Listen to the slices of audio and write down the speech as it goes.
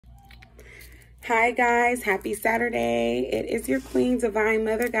Hi guys, happy Saturday. It is your Queen, Divine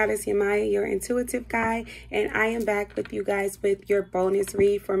Mother, Goddess Yamaya, your intuitive guide, and I am back with you guys with your bonus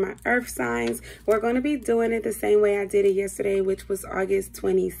read for my earth signs. We're going to be doing it the same way I did it yesterday, which was August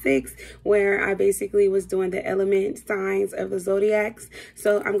 26th, where I basically was doing the element signs of the zodiacs.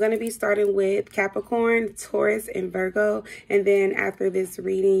 So I'm going to be starting with Capricorn, Taurus, and Virgo, and then after this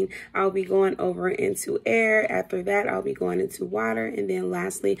reading, I'll be going over into air. After that, I'll be going into water, and then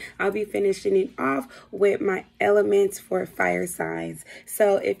lastly, I'll be finishing it off with my elements for fire signs.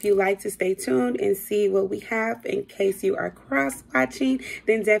 So if you like to stay tuned and see what we have in case you are cross watching,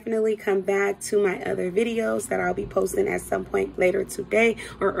 then definitely come back to my other videos that I'll be posting at some point later today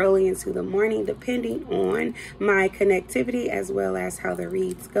or early into the morning, depending on my connectivity as well as how the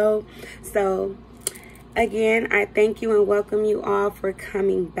reads go. So again, I thank you and welcome you all for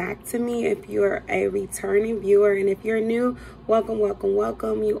coming back to me. If you're a returning viewer, and if you're new, welcome, welcome,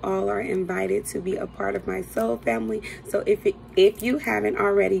 welcome. You all are invited to be a part of my soul family. So if you haven't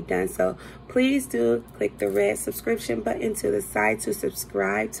already done so, please do click the red subscription button to the side to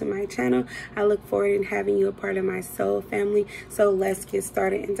subscribe to my channel. I look forward to having you a part of my soul family. So let's get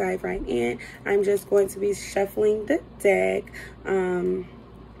started and dive right in. I'm just going to be shuffling the deck.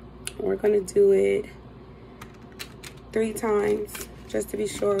 We're going to do it 3 times just to be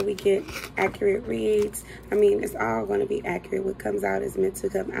sure we get accurate reads. I mean, it's all going to be accurate. What comes out is meant to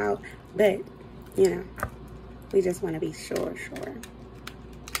come out, but you know, we just want to be sure.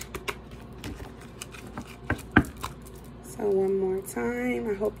 So one more time,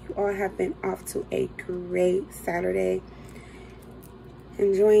 I hope you all have been off to a great Saturday,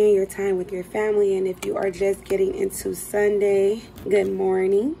 enjoying your time with your family. And if you are just getting into Sunday, good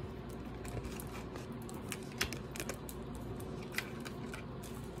morning.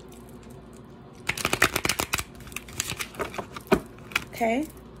 Okay,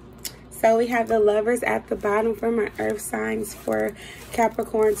 so we have the Lovers at the bottom for my earth signs for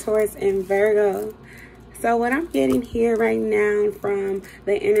Capricorn, Taurus, and Virgo. So what I'm getting here right now from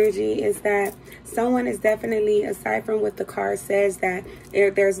the energy is that someone is definitely, aside from what the card says, that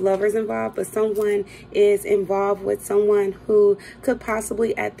there's lovers involved, but someone is involved with someone who could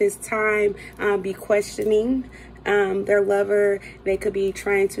possibly at this time be questioning their lover. They could be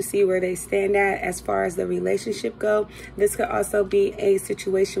trying to see where they stand at as far as the relationship go. This could also be a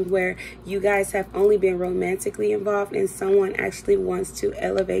situation where you guys have only been romantically involved and someone actually wants to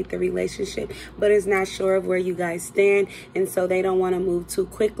elevate the relationship but is not sure of where you guys stand, and so they don't want to move too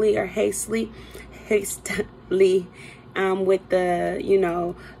quickly or hastily with the, you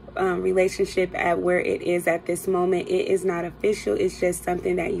know, relationship at where it is at this moment. It is not official. It's just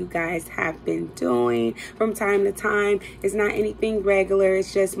something that you guys have been doing from time to time. It's not anything regular.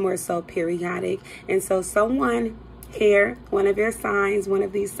 It's just more so periodic. And so someone here, one of your signs, one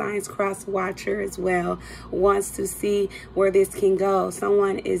of these signs, cross watcher as well, wants to see where this can go.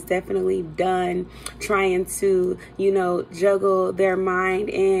 Someone is definitely done trying to, you know, juggle their mind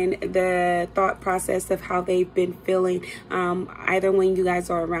and the thought process of how they've been feeling, either when you guys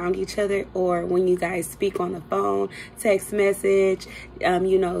are around each other or when you guys speak on the phone, text message,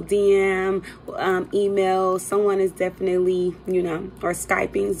 you know, DM, email. Someone is definitely, you know, or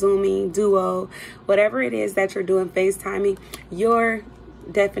Skyping, Zooming, Duo, whatever it is that you're doing, FaceTiming, you're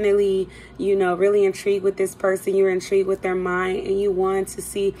definitely, you know, really intrigued with this person. You're intrigued with their mind and you want to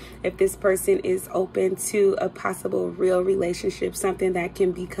see if this person is open to a possible real relationship, something that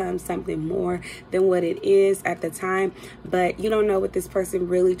can become something more than what it is at the time. But you don't know what this person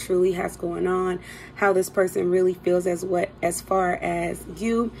really truly has going on, how this person really feels as far as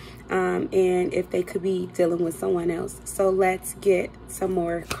you, and if they could be dealing with someone else. So let's get some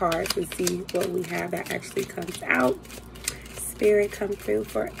more cards and see what we have that actually comes out. Spirit, come through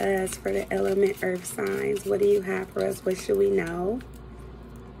for us for the element earth signs. What do you have for us? What should we know?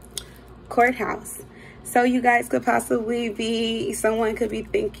 Courthouse. So you guys could possibly be, someone could be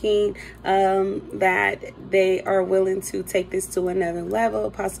thinking that they are willing to take this to another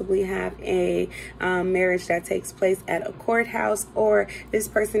level, possibly have a marriage that takes place at a courthouse, or this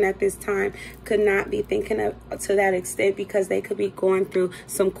person at this time could not be thinking of to that extent because they could be going through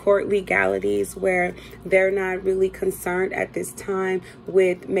some court legalities where they're not really concerned at this time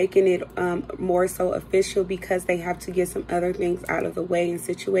with making it more so official because they have to get some other things out of the way and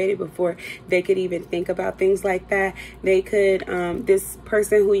situated before they could even think about about things like that. They could, this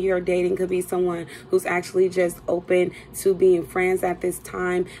person who you're dating could be someone who's actually just open to being friends at this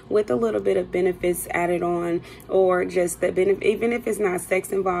time with a little bit of benefits added on, or just the benefit, even if it's not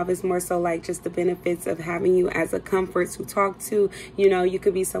sex involved, it's more so like just the benefits of having you as a comfort to talk to. You know, you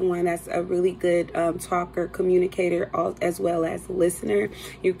could be someone that's a really good talker, communicator, as well as listener.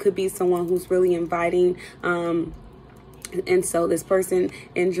 You could be someone who's really inviting, and so this person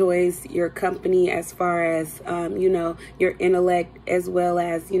enjoys your company as far as, you know, your intellect, as well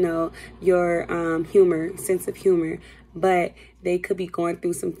as, you know, your humor, sense of humor. But they could be going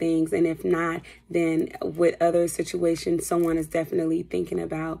through some things. And if not, then with other situations, someone is definitely thinking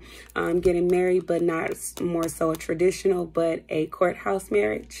about getting married, but not more so a traditional, but a courthouse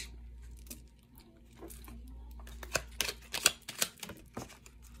marriage.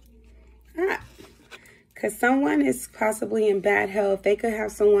 Because someone is possibly in bad health. They could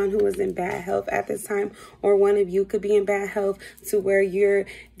have someone who is in bad health at this time, or one of you could be in bad health to where you're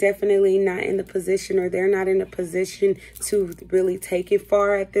definitely not in the position, or they're not in a position to really take it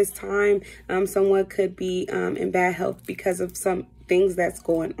far at this time. Someone could be in bad health because of some things that's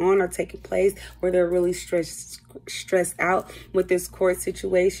going on or taking place, where they're really stressed out with this court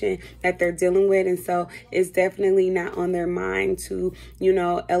situation that they're dealing with. And so it's definitely not on their mind to, you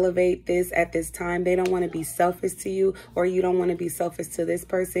know, elevate this at this time. They don't want to be selfish to you, or you don't want to be selfish to this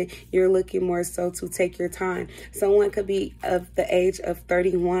person. You're looking more so to take your time. Someone could be of the age of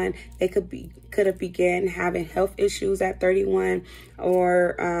 31. They could have began having health issues at 31,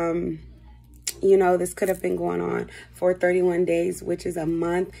 or you know, this could have been going on for 31 days, which is a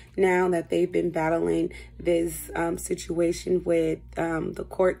month now that they've been battling this situation with the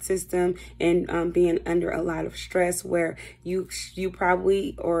court system, and being under a lot of stress, where you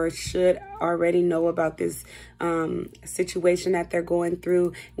probably or should already know about this situation that they're going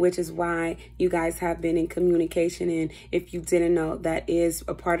through, which is why you guys have been in communication. And if you didn't know, that is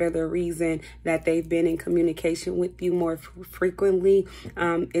a part of the reason that they've been in communication with you more frequently,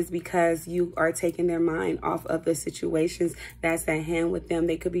 is because you are taking their mind off of the situations that's at hand with them.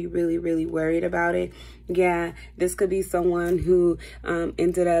 They could be really, really worried about it. Yeah, this could be someone who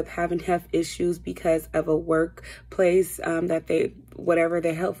ended up having health issues because of a workplace that whatever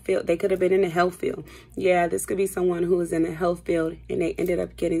the health field, they could have been in the health field. Yeah, this could be someone who is in the health field and they ended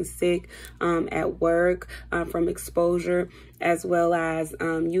up getting sick at work from exposure, as well as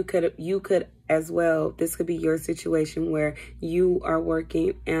you could as well. This could be your situation where you are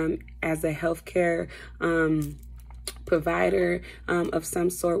working as a healthcare provider of some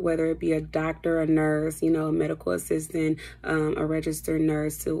sort, whether it be a doctor, a nurse, you know, a medical assistant, a registered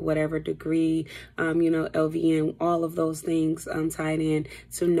nurse to whatever degree, you know, LVN, all of those things tied in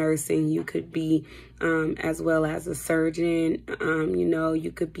to nursing. You could be as well as a surgeon, you know,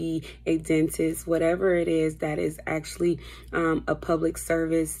 you could be a dentist, whatever it is that is actually a public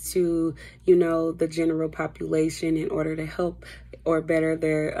service to, you know, the general population in order to help or better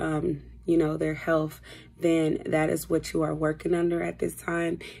their, you know, their health. Then that is what you are working under at this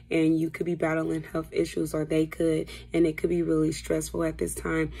time. And you could be battling health issues, or they could, and it could be really stressful at this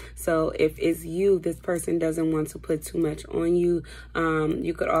time. So if it's you, this person doesn't want to put too much on you.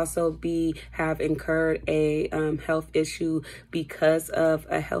 You could also have incurred a health issue because of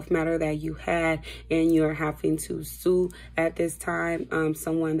a health matter that you had, and you're having to sue at this time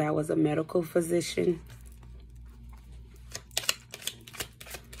someone that was a medical physician.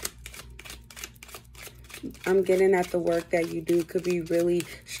 I'm getting at the work that you do could be really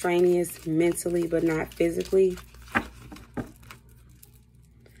strenuous mentally, but not physically.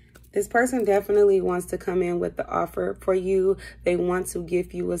 This person definitely wants to come in with the offer for you. They want to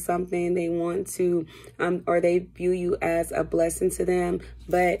gift you with something. They want to, or they view you as a blessing to them.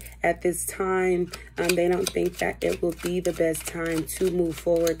 But at this time, they don't think that it will be the best time to move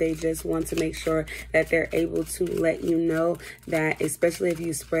forward. They just want to make sure that they're able to let you know that, especially if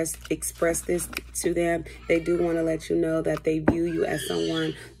you express this to them, they do want to let you know that they view you as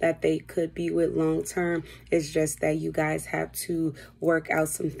someone that they could be with long term. It's just that you guys have to work out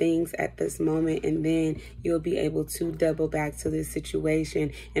some things at this moment, and then you'll be able to double back to this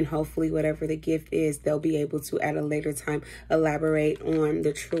situation, and hopefully whatever the gift is, they'll be able to at a later time elaborate on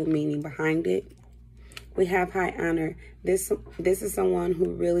the true meaning behind it. We have high honor, This is someone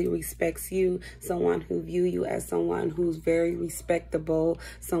who really respects you, someone who view you as someone who's very respectable,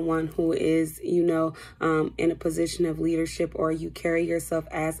 someone who is, you know, in a position of leadership, or you carry yourself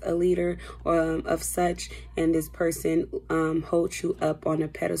as a leader of such, and this person holds you up on a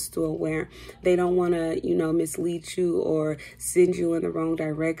pedestal where they don't want to, you know, mislead you or send you in the wrong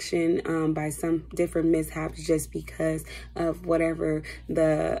direction by some different mishaps just because of whatever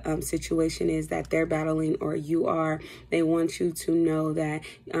the situation is that they're battling or you are. They want you to know that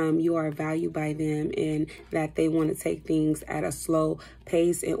you are valued by them and that they want to take things at a slow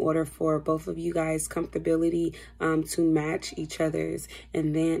pace in order for both of you guys' comfortability to match each other's.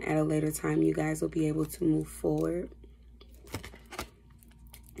 And then at a later time, you guys will be able to move forward.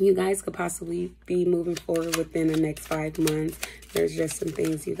 You guys could possibly be moving forward within the next 5 months. There's just some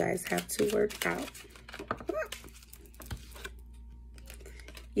things you guys have to work out.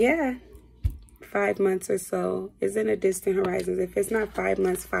 Yeah. 5 months or so is in a distant horizon. If it's not 5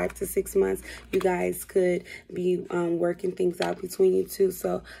 months, 5 to 6 months, you guys could be working things out between you two.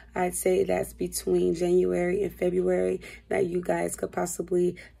 So I'd say that's between January and February that you guys could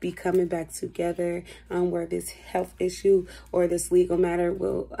possibly be coming back together, where this health issue or this legal matter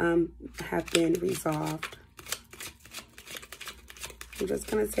will have been resolved. I'm just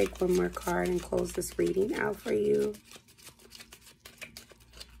going to take one more card and close this reading out for you.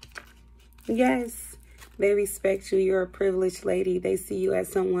 Yes, they respect you. You're a privileged lady. They see you as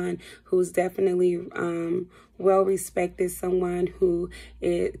someone who's definitely well respected, someone who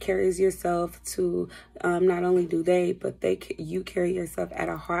carries yourself to not only do they, but you carry yourself at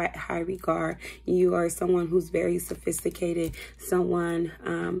a high regard. You are someone who's very sophisticated, someone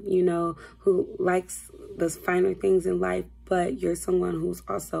you know, who likes the finer things in life. But you're someone who's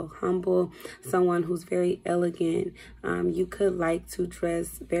also humble, someone who's very elegant. You could like to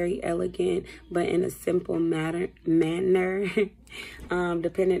dress very elegant, but in a simple manner, depending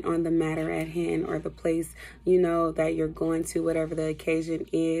on the matter at hand or the place, you know, that you're going to, whatever the occasion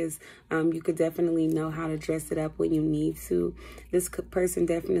is. You could definitely know how to dress it up when you need to. This person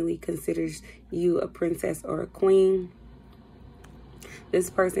definitely considers you a princess or a queen. This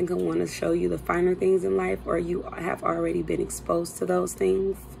person can want to show you the finer things in life, or you have already been exposed to those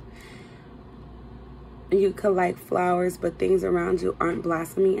things. You could like flowers, but things around you aren't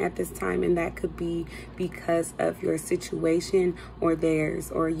blossoming at this time, and that could be because of your situation or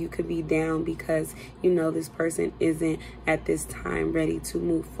theirs. Or you could be down because, you know, this person isn't at this time ready to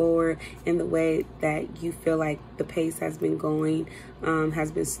move forward in the way that you feel like the pace has been going,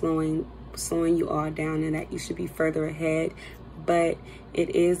 has been slowing you all down, and that you should be further ahead. But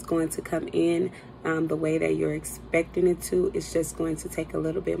it is going to come in the way that you're expecting it to. It's just going to take a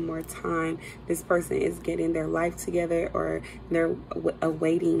little bit more time. This person is getting their life together, or they're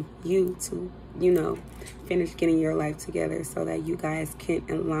awaiting you to, you know, finish getting your life together so that you guys can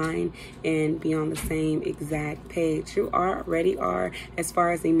align and be on the same exact page. You already are as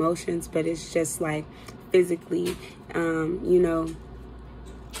far as emotions, but it's just like physically, you know,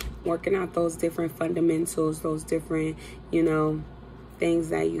 working out those different fundamentals, those different, you know, things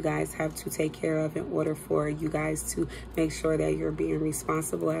that you guys have to take care of in order for you guys to make sure that you're being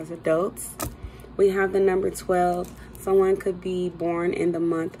responsible as adults. We have the number 12. Someone could be born in the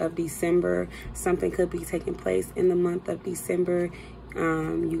month of December. Something could be taking place in the month of December.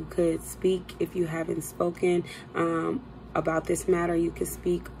 You could speak if you haven't spoken about this matter. You could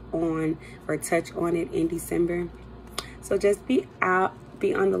speak on or touch on it in December. So just be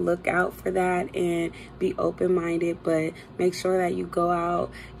on the lookout for that and be open-minded, but make sure that you go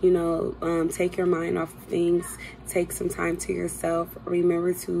out, you know, take your mind off of things, take some time to yourself.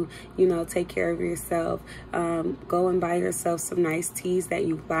 Remember to, you know, take care of yourself. Go and buy yourself some nice teas that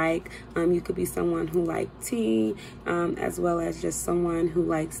you like. You could be someone who likes tea, as well as just someone who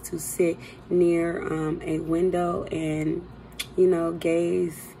likes to sit near a window and, you know,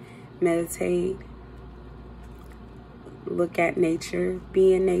 gaze, meditate, look at nature,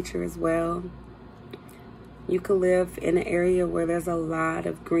 be in nature as well. You could live in an area where there's a lot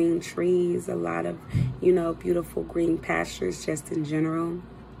of green trees, a lot of, you know, beautiful green pastures just in general.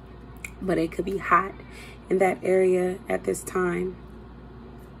 But it could be hot in that area at this time.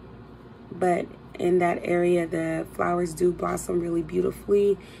 But in that area, the flowers do blossom really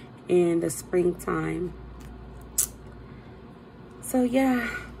beautifully in the springtime. So yeah,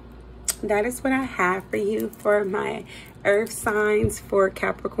 that is what I have for you for my earth signs for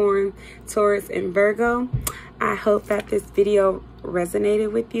Capricorn, Taurus, and Virgo. I hope that this video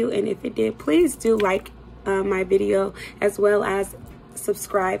resonated with you, and if it did, please do like my video, as well as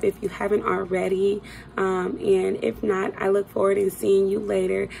subscribe if you haven't already, and if not, I look forward to seeing you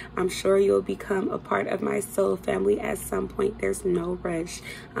later. I'm sure you'll become a part of my soul family at some point. There's no rush.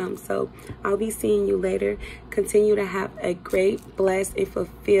 So I'll be seeing you later. Continue to have a great, blessed, and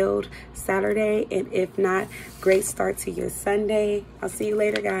fulfilled Saturday, and if not, great start to your Sunday. I'll see you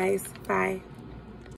later, guys. Bye.